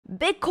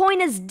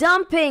Bitcoin is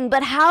dumping,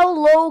 but how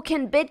low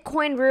can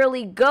Bitcoin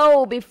really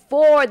go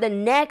before the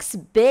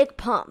next big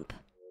pump?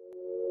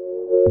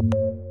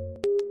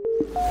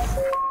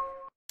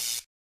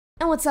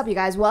 And what's up, you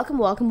guys? Welcome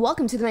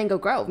to the Mango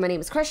Grove. My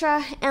name is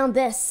Krisha, and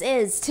this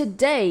is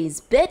today's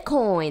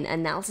Bitcoin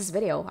analysis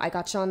video. I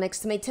got Sean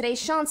next to me today.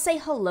 Sean, say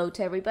hello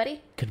to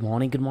everybody. Good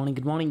morning,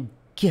 everyone.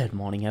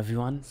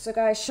 So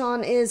guys,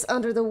 Sean is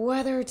under the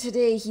weather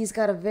today. He's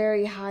got a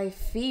very high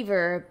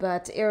fever,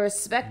 but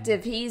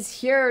irrespective, he's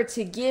here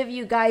to give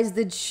you guys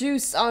the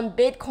juice on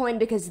Bitcoin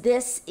because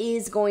this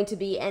is going to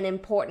be an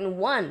important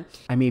one.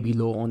 I may be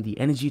low on the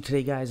energy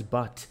today, guys,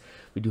 but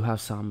we do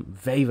have some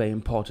very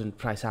important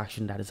price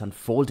action that is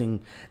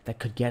unfolding that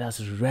could get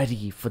us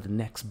ready for the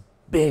next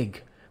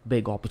big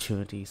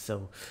opportunity.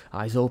 So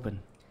eyes open.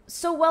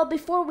 So, well,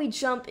 before we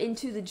jump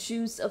into the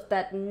juice of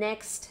that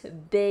next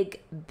big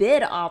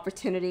bid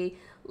opportunity,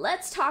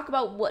 let's talk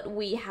about what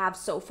we have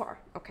so far.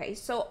 Okay,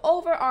 so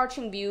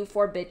overarching view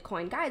for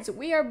Bitcoin, guys,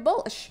 we are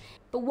bullish.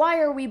 But why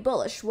are we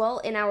bullish? Well,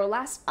 in our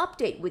last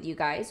update with you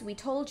guys, we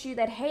told you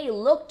that, hey,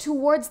 look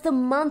towards the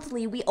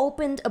monthly. We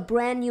opened a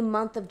brand new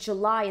month of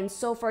July, and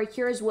so far,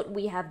 here's what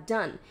we have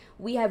done.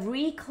 We have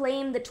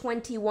reclaimed the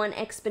 21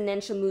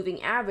 exponential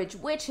moving average,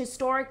 which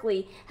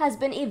historically has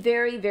been a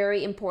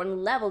very important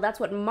level. That's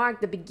what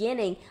marked the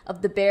beginning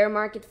of the bear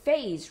market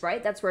phase,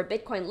 right? That's where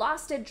Bitcoin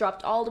lost it,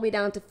 dropped all the way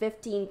down to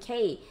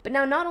 15K. But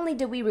now, not only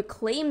did we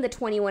reclaim the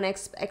 21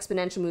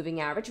 exponential moving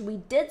average, we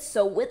did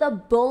so with a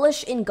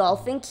bullish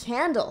engulfing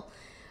candle.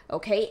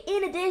 Okay,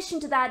 in addition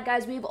to that,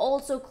 guys, we've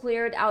also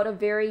cleared out a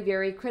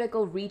very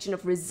critical region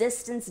of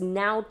resistance,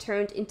 now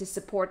turned into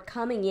support,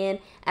 coming in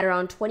at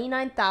around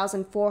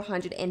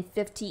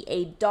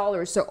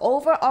 $29,458. So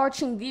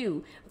overarching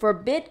view for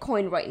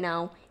Bitcoin right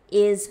now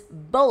is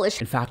bullish.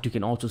 In fact, you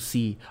can also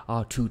see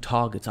our two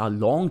targets, our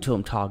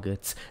long-term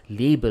targets,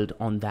 labeled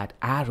on that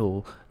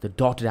arrow, the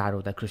dotted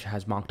arrow that Krisha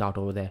has marked out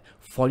over there.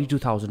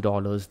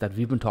 $42,000 that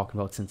we've been talking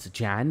about since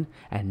Jan,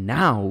 and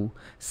now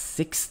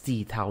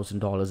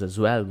 $60,000 as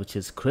well, which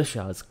is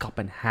Krisha's cup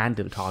and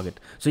handle target.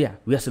 So yeah,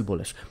 we are still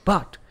bullish.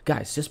 But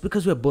guys, just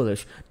because we're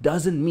bullish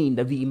doesn't mean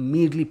that we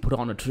immediately put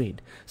on a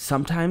trade.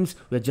 Sometimes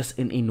we're just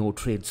in a no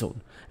trade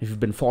zone. If you've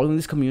been following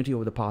this community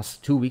over the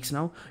past 2 weeks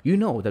now, you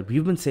know that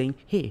we've been saying,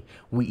 hey,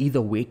 we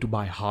either wait to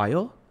buy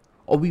higher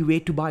or we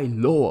wait to buy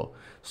lower.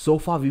 So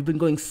far, we've been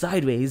going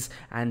sideways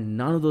and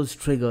none of those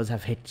triggers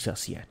have hit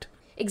just yet.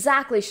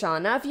 Exactly,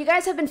 Sean. Now, if you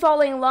guys have been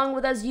following along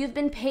with us, you've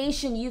been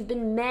patient, you've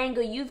been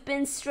mango, you've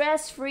been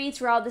stress-free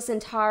throughout this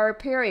entire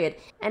period.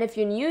 And if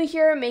you're new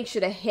here, make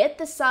sure to hit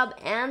the sub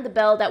and the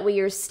bell. That way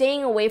you're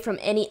staying away from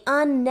any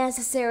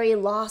unnecessary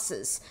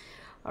losses.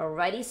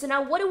 Alrighty, so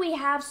now what do we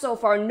have so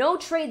far? No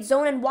trade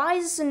zone. And why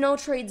is this a no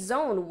trade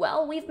zone?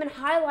 Well, we've been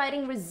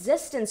highlighting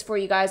resistance for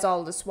you guys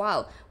all this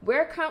while.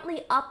 We're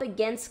currently up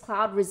against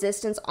cloud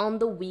resistance on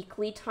the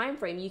weekly time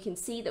frame. You can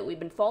see that we've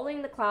been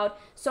following the cloud.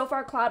 So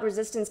far, cloud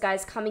resistance,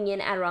 guys, coming in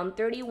at around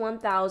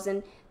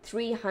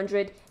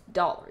 $31,300.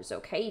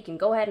 Okay, you can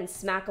go ahead and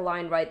smack a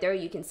line right there.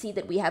 You can see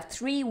that we have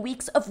 3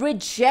 weeks of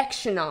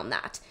rejection on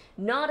that.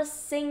 Not a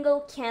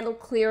single candle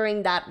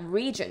clearing that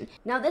region.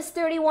 Now, this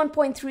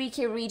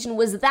 31.3K region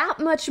was that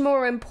much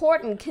more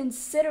important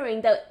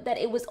considering that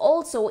it was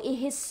also a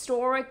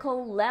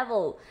historical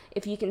level.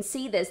 If you can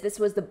see this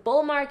was the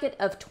bull market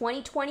of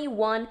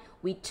 2021.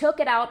 We took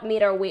it out,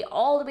 made our way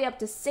all the way up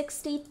to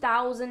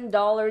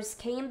 $60,000,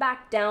 came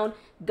back down,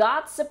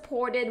 got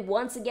supported,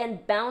 once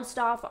again bounced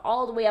off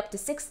all the way up to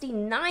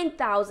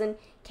 69,000,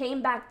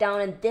 came back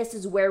down, and this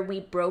is where we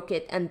broke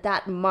it, and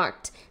that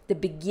marked the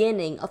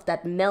beginning of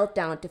that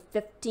meltdown to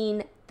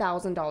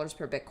 $15,000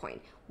 per Bitcoin.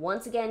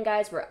 Once again,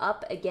 guys, we're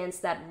up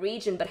against that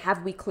region, but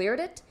have we cleared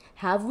it?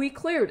 Have we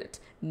cleared it?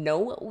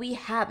 No, we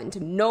haven't.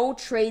 No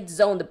trade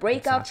zone. The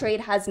breakout trade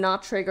has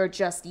not triggered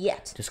just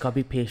yet. Just gotta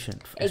be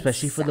patient,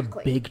 especially for the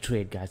big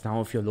trade, guys.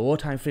 Now, if you're lower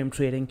time frame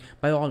trading,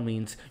 by all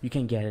means, you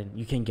can get in,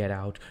 you can get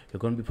out. You're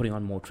going to be putting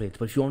on more trades.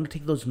 But if you want to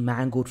take those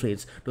mango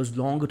trades, those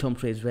longer term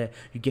trades where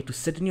you get to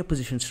sit in your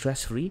position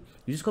stress-free,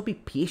 you just gotta be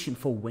patient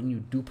for when you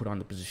do put on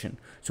the position.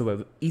 So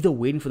we're either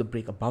waiting for the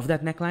break above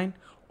that neckline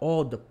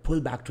or the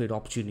pullback trade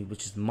opportunity,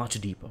 which is much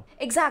deeper.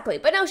 Exactly.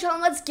 But now, Sean,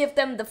 let's give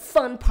them the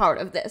fun part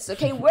of this,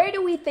 okay? Where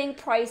do we think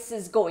price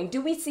is going? Do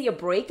we see a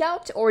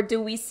breakout or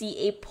do we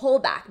see a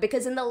pullback?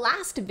 Because in the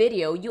last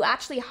video, you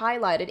actually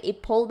highlighted a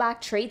pullback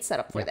trade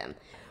setup for them,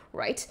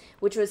 right?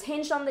 Which was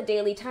hinged on the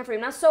daily time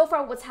frame. Now, so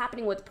far, what's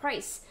happening with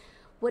price?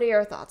 What are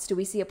your thoughts? Do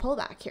we see a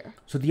pullback here?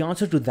 So the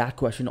answer to that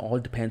question all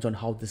depends on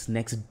how this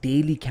next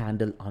daily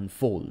candle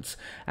unfolds.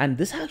 And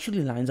this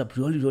actually lines up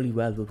really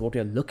well with what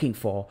we are looking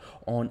for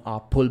on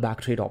our pullback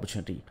trade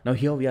opportunity. Now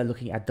here we are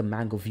looking at the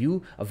Mango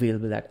view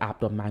available at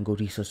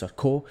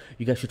app.mangoresearch.co.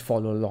 You guys should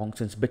follow along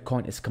since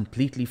Bitcoin is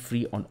completely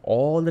free on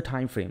all the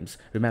time frames.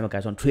 Remember,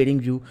 guys, on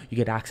TradingView, you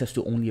get access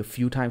to only a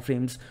few time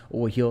frames.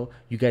 Over here,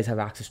 you guys have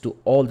access to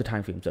all the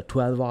time frames, the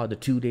 12-hour, the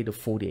 2-day, the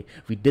 4-day.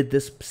 We did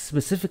this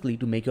specifically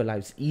to make your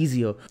lives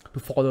easier here to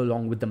follow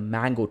along with the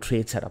Mango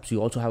trade setup. So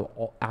you also have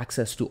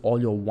access to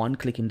all your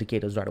one-click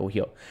indicators right over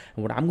here.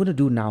 And what I'm going to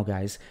do now,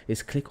 guys,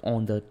 is click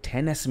on the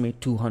 10 SMA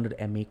 200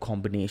 MA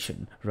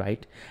combination,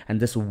 right? And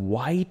this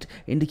white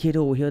indicator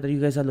over here that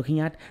you guys are looking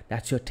at,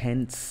 that's your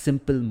 10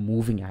 simple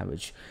moving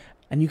average.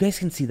 And you guys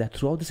can see that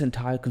throughout this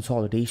entire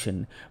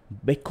consolidation,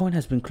 Bitcoin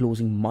has been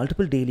closing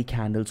multiple daily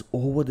candles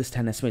over this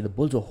 10 SMA. The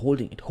bulls are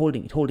holding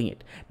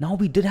it. Now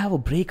we did have a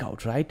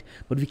breakout, right?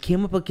 But we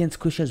came up against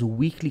Krisha's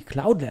weekly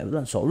cloud level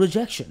and saw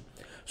rejection.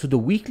 So the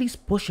weekly is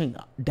pushing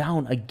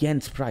down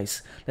against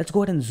price. Let's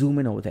go ahead and zoom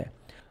in over there.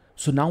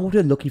 So now what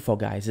we're looking for,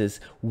 guys,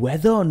 is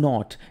whether or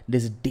not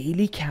this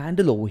daily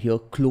candle over here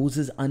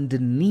closes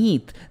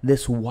underneath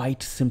this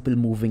white simple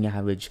moving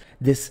average,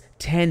 this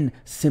 10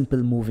 simple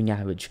moving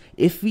average.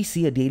 If we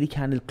see a daily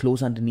candle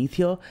close underneath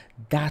here,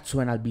 that's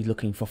when I'll be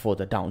looking for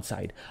further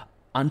downside.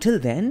 Until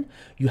then,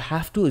 you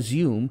have to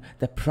assume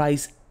the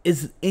price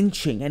is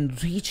inching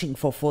and reaching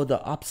for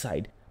further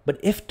upside. But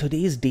if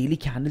today's daily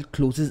candle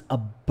closes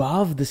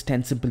above this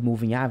 10 simple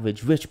moving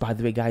average, which by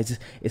the way, guys,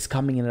 is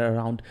coming in at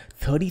around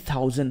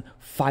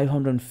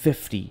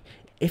 30,550.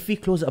 If we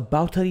close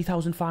above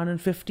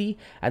 30,550,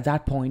 at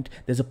that point,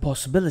 there's a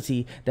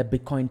possibility that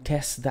Bitcoin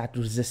tests that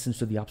resistance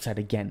to the upside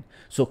again.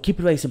 So keep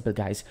it very simple,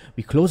 guys.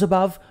 We close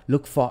above,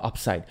 look for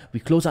upside. We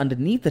close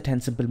underneath the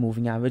 10 simple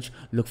moving average,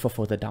 look for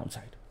further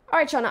downside. All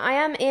right, Shauna, I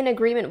am in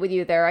agreement with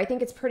you there. I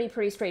think it's pretty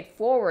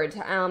straightforward.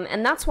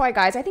 And that's why,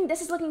 guys, I think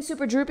this is looking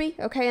super droopy,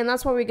 okay? And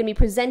that's why we're going to be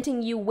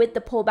presenting you with the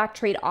pullback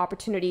trade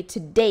opportunity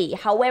today.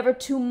 However,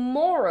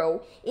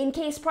 tomorrow, in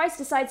case price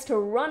decides to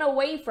run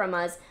away from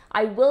us,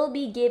 I will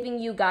be giving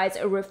you guys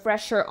a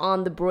refresher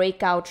on the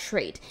breakout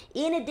trade,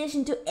 in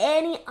addition to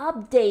any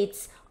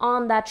updates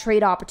on that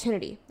trade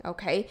opportunity,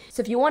 okay?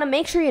 So if you want to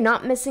make sure you're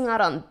not missing out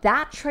on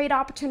that trade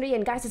opportunity,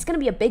 and guys, it's going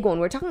to be a big one.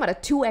 We're talking about a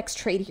 2x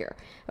trade here,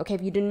 okay?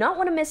 If you do not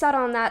want to miss out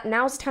on that,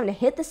 now's the time to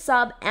hit the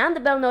sub and the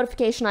bell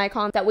notification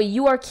icon. That way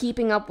you are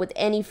keeping up with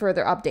any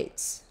further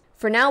updates.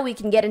 For now, we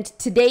can get into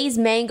today's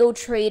Mango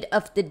trade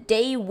of the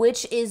day,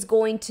 which is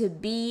going to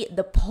be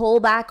the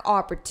pullback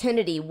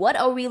opportunity. What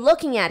are we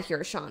looking at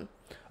here, Sean?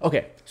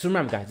 Okay, so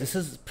remember, guys, this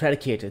is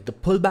predicated. The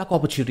pullback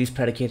opportunity is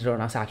predicated on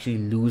us actually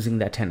losing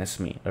that 10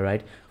 SMA, all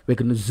right? We're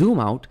going to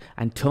zoom out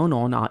and turn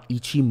on our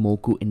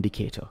Ichimoku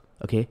indicator,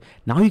 okay?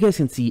 Now you guys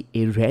can see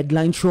a red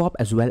line show up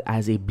as well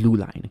as a blue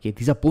line, okay?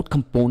 These are both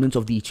components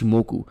of the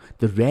Ichimoku,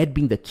 the red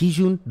being the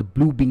Kijun, the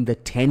blue being the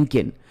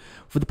Tenkin.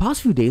 For the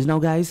past few days now,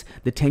 guys,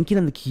 the Tenkin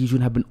and the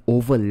Kijun have been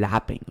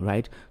overlapping,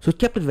 right? So it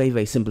kept it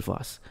very simple for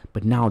us.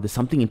 But now there's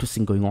something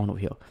interesting going on over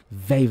here.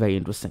 Very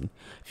interesting.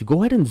 If you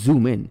go ahead and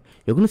zoom in,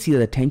 you're going to see that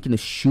the Tenkin is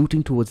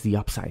shooting towards the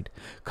upside,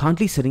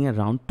 currently sitting at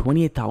around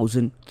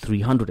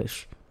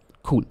 28,300-ish.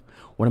 Cool.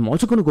 What I'm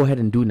also going to go ahead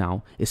and do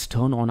now is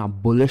turn on our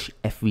bullish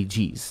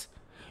FVGs.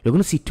 You're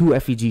going to see two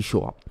FVGs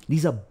show up.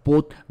 These are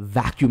both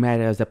vacuum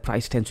areas that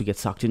price tends to get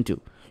sucked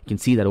into. You can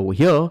see that over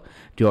here,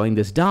 during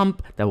this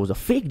dump, that was a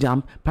fake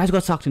dump, price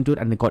got sucked into it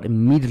and it got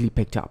immediately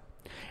picked up.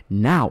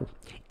 Now,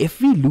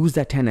 if we lose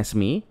that 10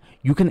 SMA,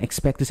 you can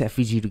expect this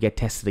FVG to get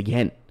tested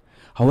again.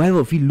 However,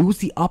 if we lose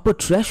the upper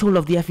threshold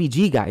of the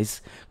FVG,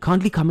 guys,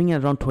 currently coming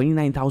in around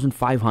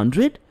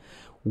 29,500,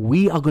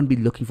 we are going to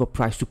be looking for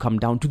price to come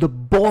down to the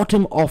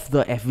bottom of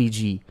the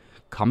FVG,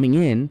 coming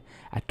in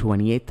at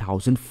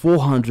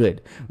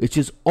 28,400, which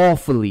is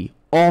awfully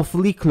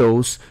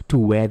close to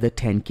where the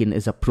Tenkin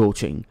is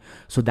approaching.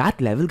 So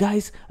that level,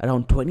 guys,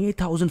 around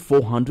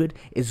 28,400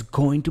 is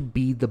going to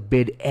be the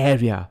bid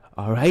area,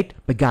 all right?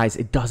 But guys,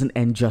 it doesn't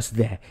end just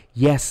there.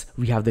 Yes,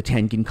 we have the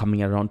Tenkin coming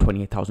in around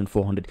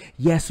 28,400.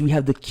 Yes, we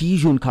have the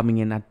Kijun coming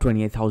in at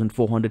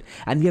 28,400,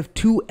 and we have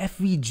two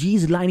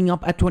FVGs lining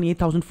up at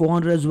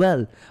 28,400 as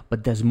well.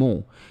 But there's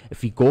more.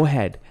 If we go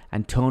ahead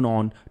and turn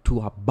on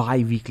to our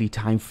bi-weekly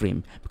time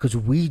frame, because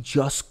we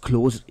just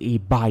closed a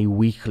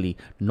bi-weekly,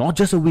 not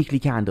just a weekly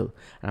candle,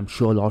 and I'm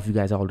sure a lot of you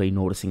guys are already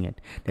noticing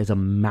it. There's a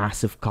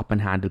massive cup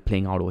and handle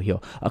playing out over here,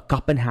 a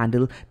cup and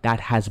handle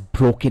that has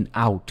broken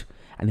out.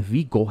 And if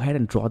we go ahead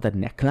and draw that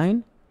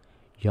neckline,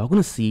 you're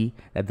going to see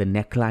that the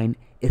neckline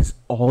is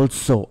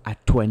also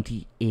at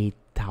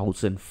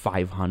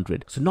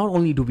 28,500. So not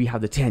only do we have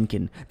the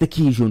Tenkin, the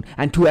Kijun,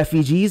 and two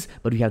FVGs,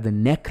 but we have the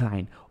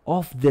neckline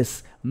of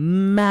this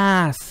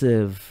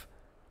massive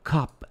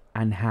cup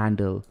and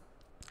handle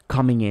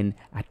coming in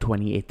at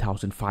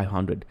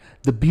 28,500.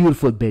 The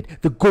beautiful bid,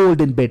 the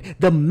golden bid,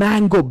 the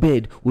mango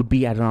bid would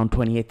be at around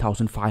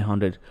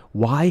 28,500.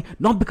 Why?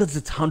 Not because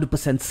it's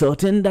 100%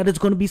 certain that it's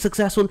going to be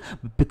successful,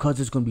 but because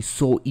it's going to be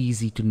so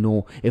easy to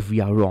know if we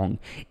are wrong.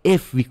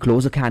 If we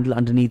close a candle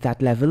underneath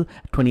that level,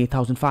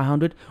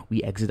 28,500,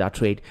 we exit our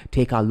trade,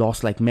 take our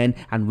loss like men,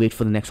 and wait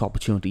for the next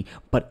opportunity.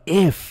 But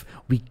if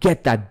we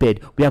get that bid,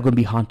 we are going to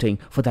be hunting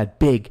for that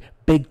big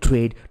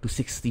trade to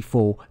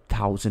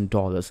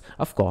 $64,000.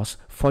 Of course,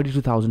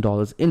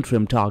 $42,000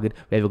 interim target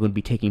where we're going to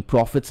be taking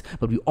profits,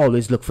 but we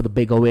always look for the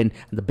bigger win,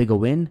 and the bigger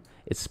win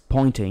is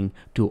pointing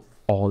to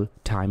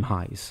all-time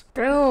highs.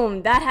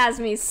 Boom, that has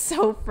me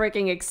so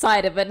freaking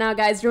excited. But now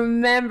guys,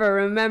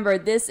 remember,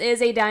 this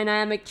is a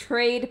dynamic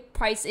trade.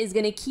 Price is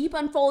going to keep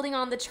unfolding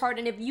on the chart,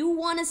 and if you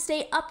want to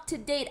stay up to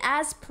date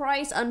as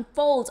price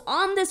unfolds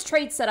on this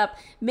trade setup,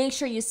 make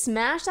sure you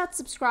smash that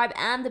subscribe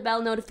and the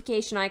bell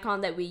notification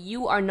icon, that way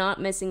you are not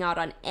missing out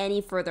on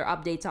any further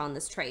updates on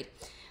this trade.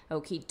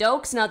 Okie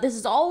dokes. Now this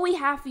is all we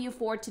have for you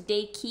for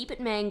today. Keep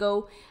it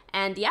mango.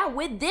 And yeah,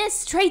 with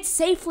this, trade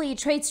safely,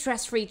 trade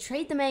stress-free,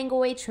 trade the mango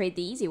way, trade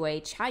the easy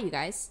way. Ciao, you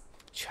guys.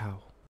 Ciao.